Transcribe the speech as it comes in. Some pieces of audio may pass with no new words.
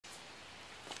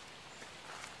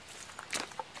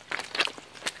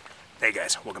Hey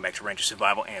guys, welcome back to Recon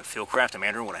Survival and Fieldcraft. I'm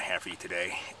Andrew. What I have for you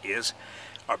today is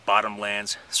our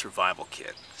Bottomlands Survival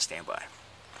Kit. Stand by.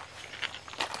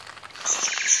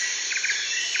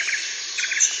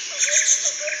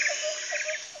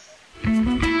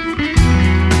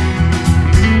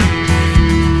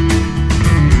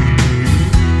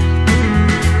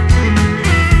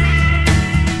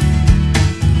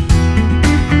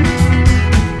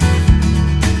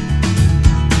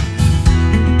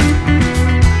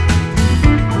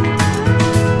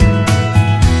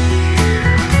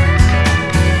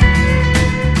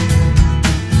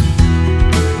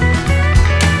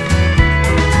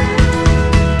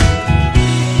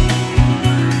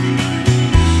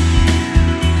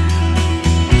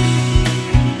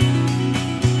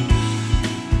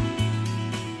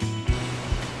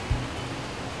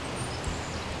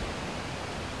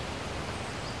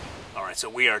 So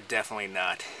we are definitely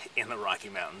not in the Rocky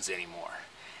Mountains anymore.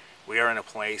 We are in a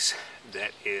place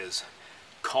that is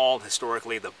called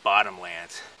historically the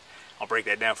Bottomlands. I'll break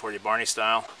that down for you Barney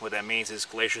style. What that means is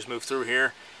glaciers moved through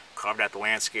here, carved out the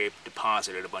landscape,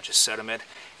 deposited a bunch of sediment,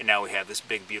 and now we have this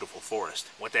big beautiful forest.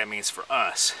 What that means for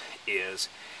us is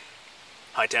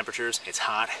high temperatures, it's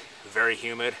hot, very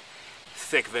humid,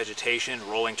 thick vegetation,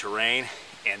 rolling terrain,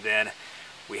 and then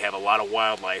we have a lot of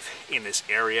wildlife in this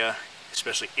area,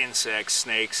 especially insects,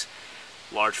 snakes,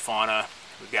 large fauna.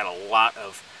 We've got a lot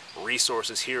of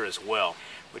resources here as well,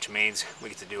 which means we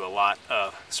get to do a lot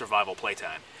of survival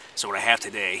playtime. So what I have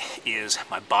today is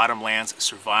my Bottomlands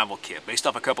Survival Kit, based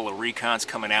off a couple of recons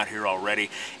coming out here already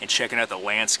and checking out the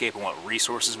landscape and what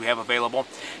resources we have available.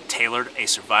 Tailored a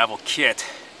survival kit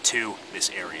to this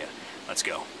area. Let's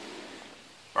go.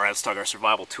 Alright, let's talk our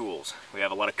survival tools. We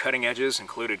have a lot of cutting edges,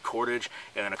 included cordage,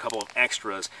 and then a couple of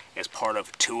extras as part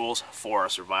of tools for our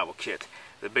survival kit.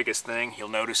 The biggest thing you'll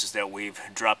notice is that we've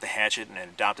dropped the hatchet and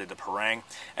adopted the parang.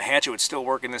 A hatchet would still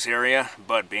work in this area,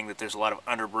 but being that there's a lot of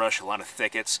underbrush, a lot of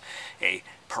thickets, a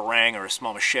parang or a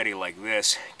small machete like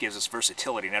this gives us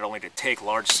versatility, not only to take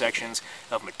large sections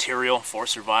of material for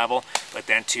survival, but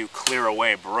then to clear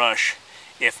away brush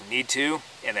if need to,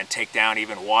 and then take down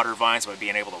even water vines by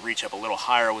being able to reach up a little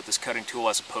higher with this cutting tool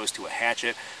as opposed to a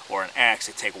hatchet or an axe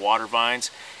to take water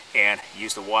vines and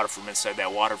use the water from inside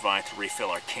that water vine to refill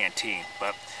our canteen.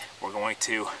 But we're going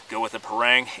to go with the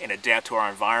parang and adapt to our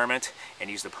environment and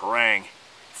use the parang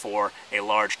for a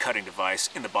large cutting device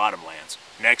in the Bottomlands.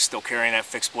 Next, still carrying that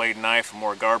fixed blade knife,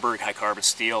 Mora Garberg, high carbon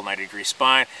steel, 90-degree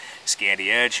spine, Scandi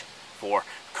edge for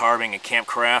carving and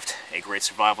campcraft, a great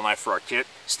survival knife for our kit.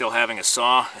 Still having a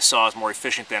saw. A saw is more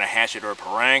efficient than a hatchet or a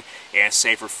parang and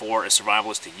safer for a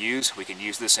survivalist to use. We can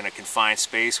use this in a confined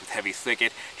space with heavy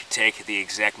thicket to take the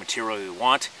exact material we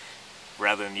want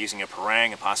rather than using a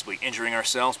parang and possibly injuring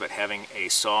ourselves, but having a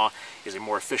saw is a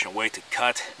more efficient way to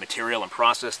cut material and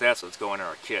process that, so let's go into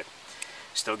our kit.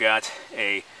 Still got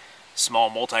a small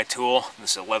multi-tool.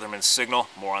 This is a Leatherman Signal,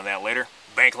 more on that later.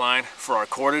 Bankline for our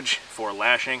cordage for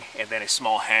lashing, and then a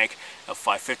small hank of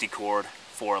 550 cord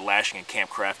for lashing and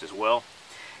campcraft as well.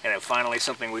 And then finally,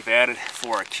 something we've added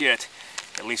for our kit,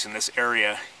 at least in this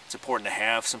area, it's important to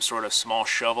have some sort of small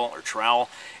shovel or trowel,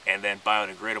 and then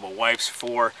biodegradable wipes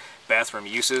for bathroom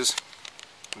uses.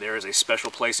 There is a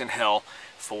special place in hell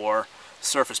for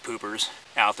surface poopers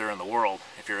out there in the world.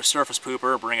 If you're a surface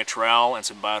pooper, bring a trowel and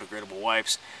some biodegradable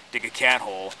wipes, dig a cat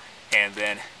hole, and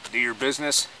then do your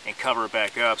business and cover it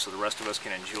back up so the rest of us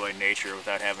can enjoy nature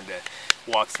without having to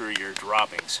walk through your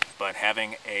droppings. But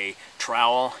having a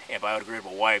trowel and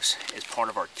biodegradable wipes as part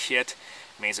of our kit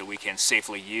means that we can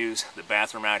safely use the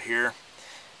bathroom out here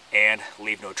and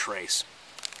leave no trace.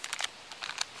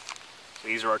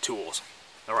 These are our tools.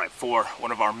 Alright, for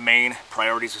one of our main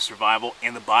priorities of survival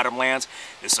in the Bottomlands,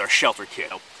 this is our shelter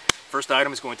kit. First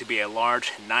item is going to be a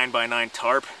large 9x9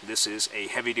 tarp. This is a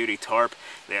heavy-duty tarp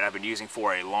that I've been using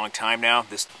for a long time now.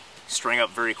 This string up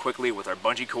very quickly with our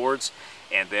bungee cords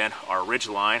and then our ridge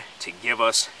line to give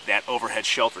us that overhead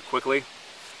shelter quickly.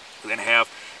 We then have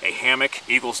a hammock,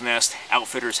 Eagle's Nest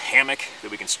Outfitters hammock that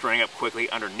we can string up quickly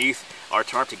underneath our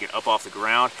tarp to get up off the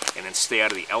ground and then stay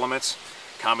out of the elements.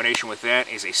 Combination with that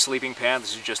is a sleeping pad.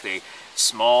 This is just a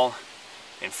small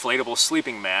inflatable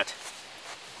sleeping mat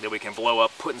that we can blow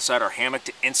up, put inside our hammock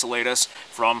to insulate us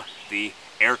from the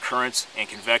air currents and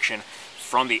convection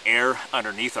from the air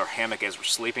underneath our hammock as we're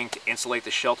sleeping, to insulate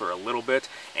the shelter a little bit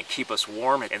and keep us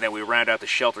warm. And then we round out the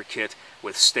shelter kit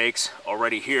with stakes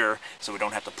already here so we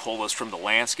don't have to pull those from the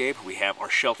landscape. We have our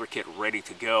shelter kit ready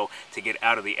to go to get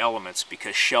out of the elements,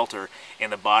 because shelter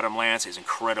in the Bottomlands is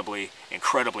incredibly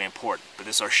important. But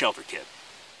this is our shelter kit.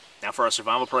 Now for our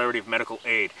survival priority of medical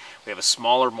aid, we have a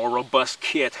smaller, more robust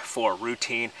kit for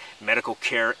routine medical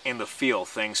care in the field.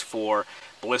 Things for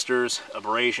blisters,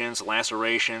 abrasions,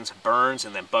 lacerations, burns,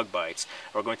 and then bug bites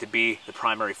are going to be the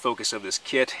primary focus of this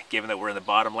kit, given that we're in the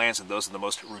bottomlands and those are the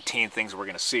most routine things we're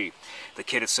going to see. The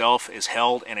kit itself is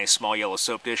held in a small yellow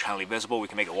soap dish, highly visible. We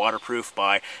can make it waterproof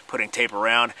by putting tape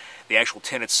around the actual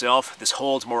tin itself. This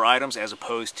holds more items as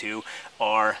opposed to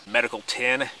our medical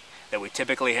tin that we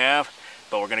typically have,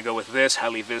 but we're going to go with this,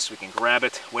 highly vis, so we can grab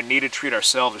it when needed, treat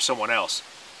ourselves or someone else.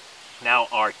 Now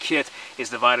our kit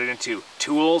is divided into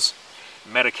tools,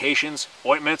 medications,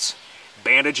 ointments,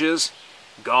 bandages,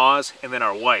 gauze, and then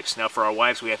our wipes. Now for our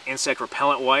wipes, we have insect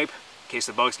repellent wipe in case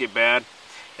the bugs get bad,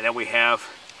 and then we have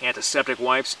antiseptic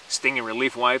wipes, stinging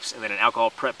relief wipes, and then an alcohol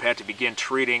prep pad to begin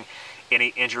treating any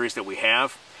injuries that we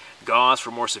have, gauze for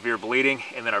more severe bleeding,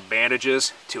 and then our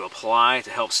bandages to apply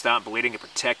to help stop bleeding and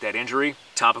protect that injury,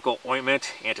 topical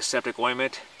ointment, antiseptic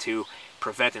ointment to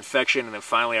prevent infection, and then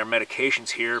finally our medications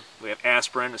here. We have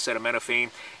aspirin, acetaminophen,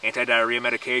 anti-diarrhea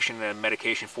medication, and then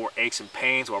medication for aches and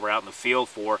pains while we're out in the field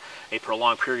for a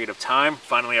prolonged period of time.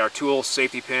 Finally our tools,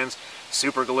 safety pins,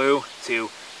 super glue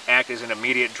to act as an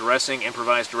immediate dressing,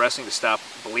 improvised dressing to stop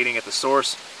bleeding at the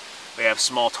source. We have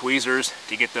small tweezers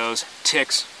to get those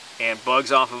ticks and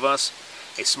bugs off of us,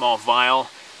 a small vial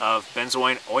of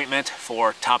benzoin ointment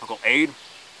for topical aid,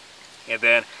 and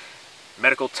then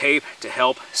medical tape to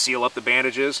help seal up the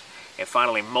bandages, and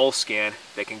finally moleskin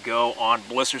that can go on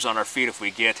blisters on our feet if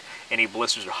we get any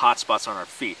blisters or hot spots on our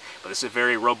feet. But this is a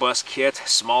very robust kit,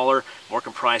 smaller, more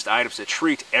comprised items to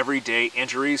treat everyday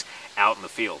injuries out in the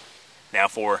field. Now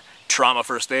for trauma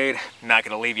first aid, not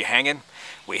going to leave you hanging.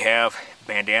 We have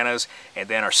bandanas and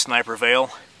then our sniper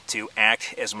veil to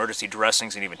act as emergency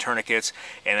dressings and even tourniquets.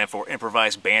 And then for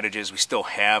improvised bandages, we still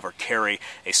have or carry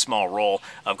a small roll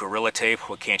of Gorilla Tape.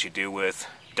 What can't you do with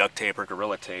duct tape or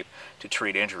Gorilla Tape to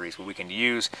treat injuries? But we can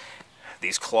use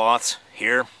these cloths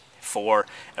here for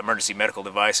emergency medical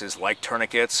devices like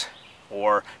tourniquets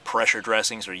or pressure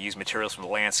dressings, or use materials from the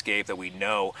landscape that we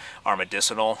know are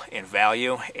medicinal in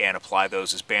value and apply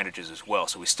those as bandages as well.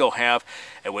 So we still have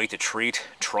a way to treat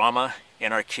trauma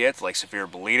in our kit, like severe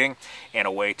bleeding, and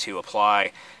a way to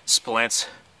apply splints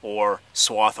or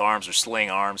swath arms or sling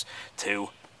arms to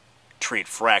treat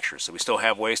fractures. So we still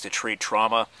have ways to treat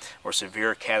trauma or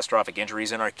severe catastrophic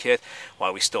injuries in our kit,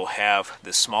 while we still have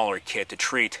this smaller kit to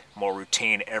treat more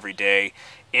routine everyday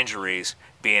injuries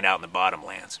being out in the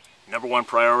bottomlands. Number one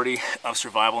priority of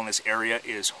survival in this area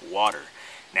is water.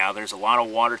 Now there's a lot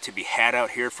of water to be had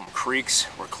out here from creeks.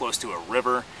 We're close to a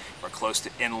river, we're close to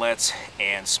inlets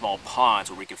and small ponds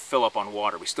where we can fill up on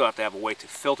water. We still have to have a way to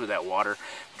filter that water,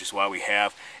 which is why we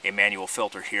have a manual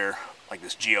filter here like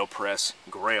this GeoPress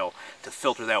Grail to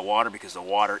filter that water, because the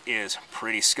water is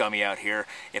pretty scummy out here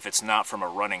if it's not from a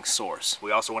running source.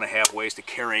 We also want to have ways to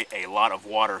carry a lot of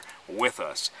water with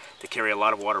us. To carry a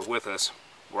lot of water with us,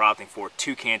 we're opting for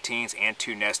 2 canteens and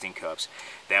 2 nesting cups.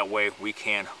 That way we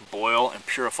can boil and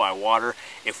purify water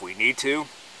if we need to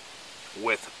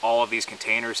with all of these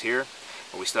containers here.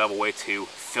 But we still have a way to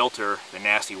filter the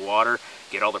nasty water,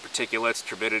 get all the particulates,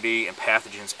 turbidity, and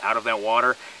pathogens out of that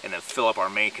water, and then fill up our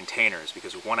main containers,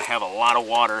 because we want to have a lot of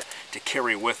water to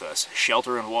carry with us.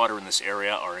 Shelter and water in this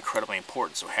area are incredibly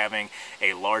important, so having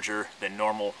a larger than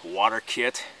normal water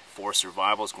kit for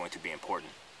survival is going to be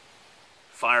important.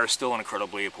 Fire is still an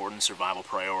incredibly important survival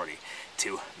priority.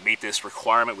 To meet this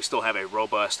requirement, we still have a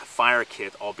robust fire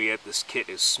kit, albeit this kit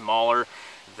is smaller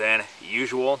than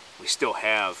usual. We still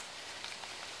have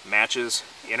matches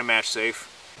in a match safe,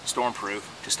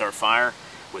 stormproof, to start fire,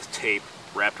 with tape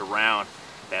wrapped around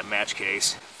that match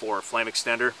case for a flame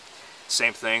extender.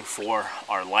 Same thing for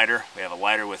our lighter. We have a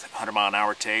lighter with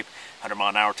 100-mile-an-hour tape,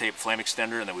 100-mile-an-hour tape flame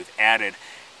extender, and then we've added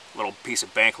little piece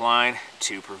of Bankline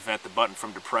to prevent the button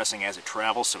from depressing as it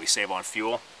travels, so we save on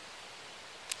fuel.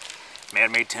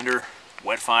 Man-made tinder,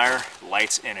 wet fire,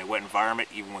 lights in a wet environment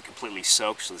even when completely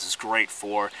soaked, so this is great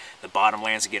for the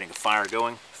bottomlands and getting a fire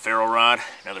going. Ferro Rod,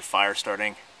 another fire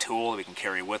starting tool that we can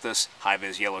carry with us.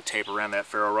 High-vis yellow tape around that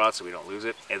Ferro Rod so we don't lose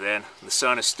it. And then the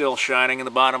sun is still shining in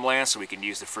the bottomlands, so we can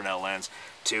use the Fresnel Lens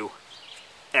to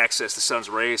access the sun's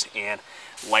rays and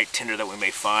light tinder that we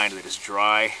may find that is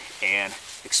dry and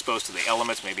exposed to the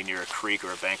elements, maybe near a creek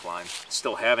or a bank line.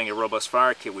 Still having a robust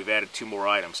fire kit, we've added 2 more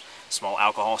items. Small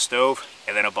alcohol stove,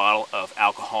 and then a bottle of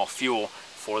alcohol fuel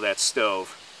for that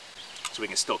stove, so we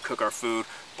can still cook our food,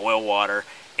 boil water,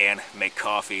 and make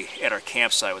coffee at our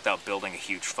campsite without building a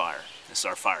huge fire. This is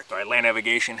our fire. All right, land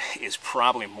navigation is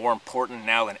probably more important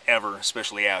now than ever,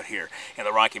 especially out here. In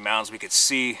the Rocky Mountains, we could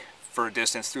see for a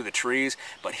distance through the trees,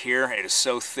 but here it is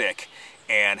so thick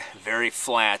and very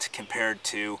flat compared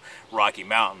to Rocky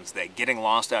Mountains. That getting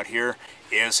lost out here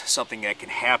is something that can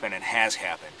happen and has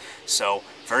happened. So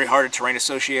very hard to terrain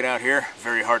associate out here,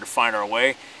 very hard to find our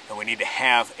way, and we need to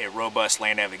have a robust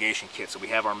land navigation kit. So we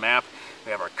have our map,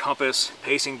 we have our compass,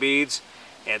 pacing beads,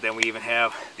 and then we even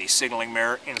have the signaling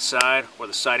mirror inside, or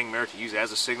the sighting mirror to use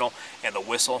as a signal, and the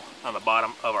whistle on the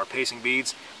bottom of our pacing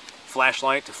beads.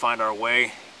 Flashlight to find our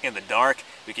way in the dark.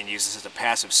 We can use this as a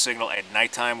passive signal at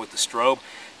nighttime with the strobe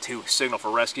to signal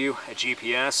for rescue. A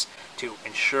GPS to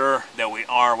ensure that we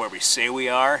are where we say we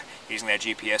are, using that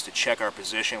GPS to check our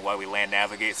position while we land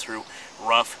navigate through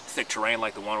rough, thick terrain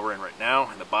like the one we're in right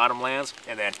now in the Bottomlands.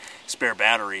 And then spare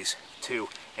batteries to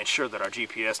ensure that our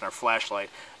GPS and our flashlight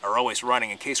are always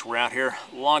running in case we're out here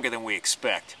longer than we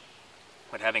expect.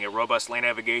 But having a robust land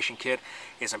navigation kit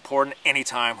is important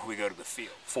anytime we go to the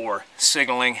field. For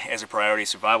signaling as a priority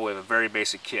survival, we have a very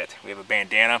basic kit. We have a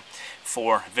bandana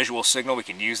for visual signal. We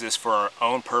can use this for our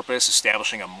own purpose,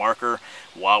 establishing a marker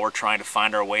while we're trying to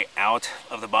find our way out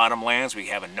of the Bottomlands. We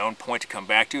have a known point to come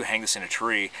back to, hang this in a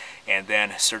tree, and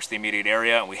then search the immediate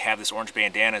area. And we have this orange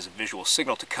bandana as a visual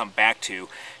signal to come back to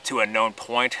a known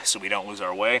point so we don't lose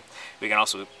our way. We can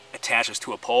also attach this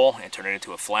to a pole and turn it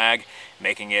into a flag,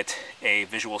 making it a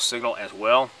visual signal as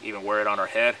well. Even wear it on our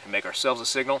head and make ourselves a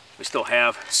signal. We still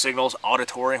have signals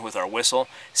auditory with our whistle.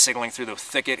 Signaling through the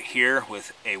thicket here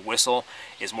with a whistle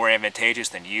is more advantageous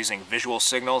than using visual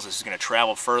signals. This is going to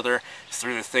travel further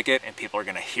through the thicket and people are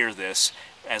going to hear this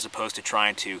as opposed to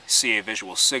trying to see a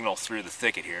visual signal through the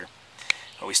thicket here.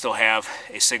 But we still have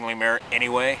a signaling mirror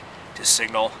anyway to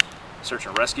signal search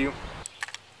and rescue,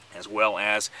 as well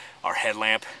as our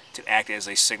headlamp to act as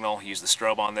a signal. Use the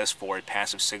strobe on this for a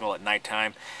passive signal at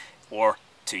nighttime, or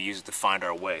to use it to find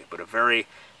our way. But a very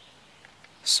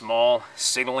small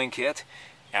signaling kit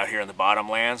out here in the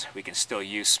Bottomlands. We can still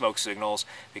use smoke signals,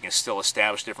 we can still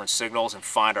establish different signals and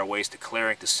find our ways to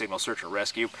clearing to signal search and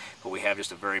rescue, but we have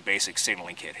just a very basic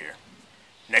signaling kit here.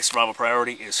 Next survival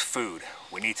priority is food.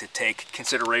 We need to take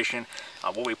consideration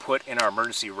on what we put in our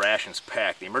emergency rations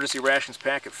pack. The emergency rations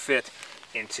pack could fit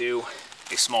into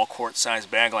a small quart-sized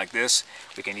bag like this.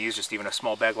 We can use just even a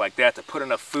small bag like that to put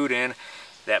enough food in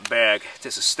that bag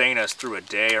to sustain us through a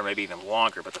day or maybe even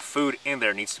longer. But the food in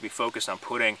there needs to be focused on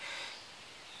putting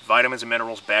vitamins and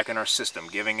minerals back in our system,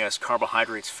 giving us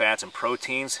carbohydrates, fats, and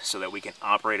proteins so that we can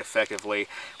operate effectively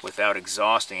without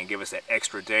exhausting and give us that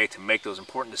extra day to make those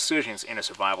important decisions in a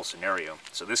survival scenario.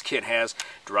 So this kit has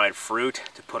dried fruit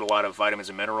to put a lot of vitamins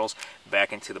and minerals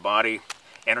back into the body,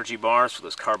 energy bars for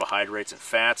those carbohydrates and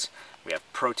fats. We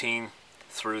have protein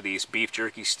through these beef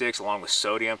jerky sticks along with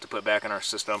sodium to put back in our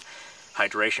system.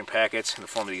 Hydration packets in the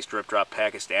form of these drip drop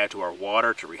packets to add to our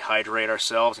water to rehydrate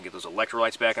ourselves and get those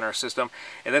electrolytes back in our system.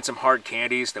 And then some hard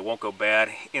candies that won't go bad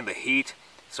in the heat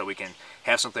so we can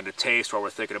have something to taste while we're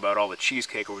thinking about all the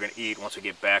cheesecake we're going to eat once we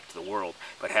get back to the world.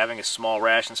 But having a small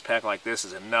rations pack like this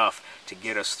is enough to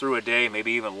get us through a day,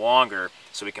 maybe even longer,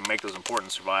 so we can make those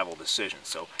important survival decisions.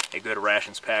 So a good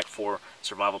rations pack for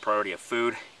survival priority of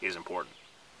food is important.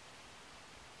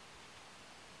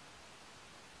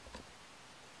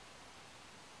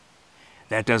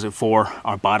 That does it for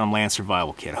our Bottomlands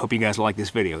survival kit. I hope you guys like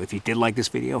this video. If you did like this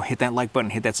video, hit that like button,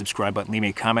 hit that subscribe button, leave me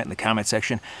a comment in the comment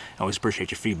section. I always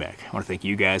appreciate your feedback. I want to thank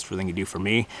you guys for everything you do for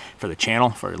me, for the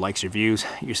channel, for your likes, your views,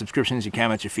 your subscriptions, your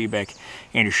comments, your feedback,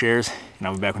 and your shares. And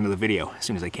I'll be back with another video as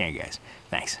soon as I can, guys.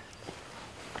 Thanks.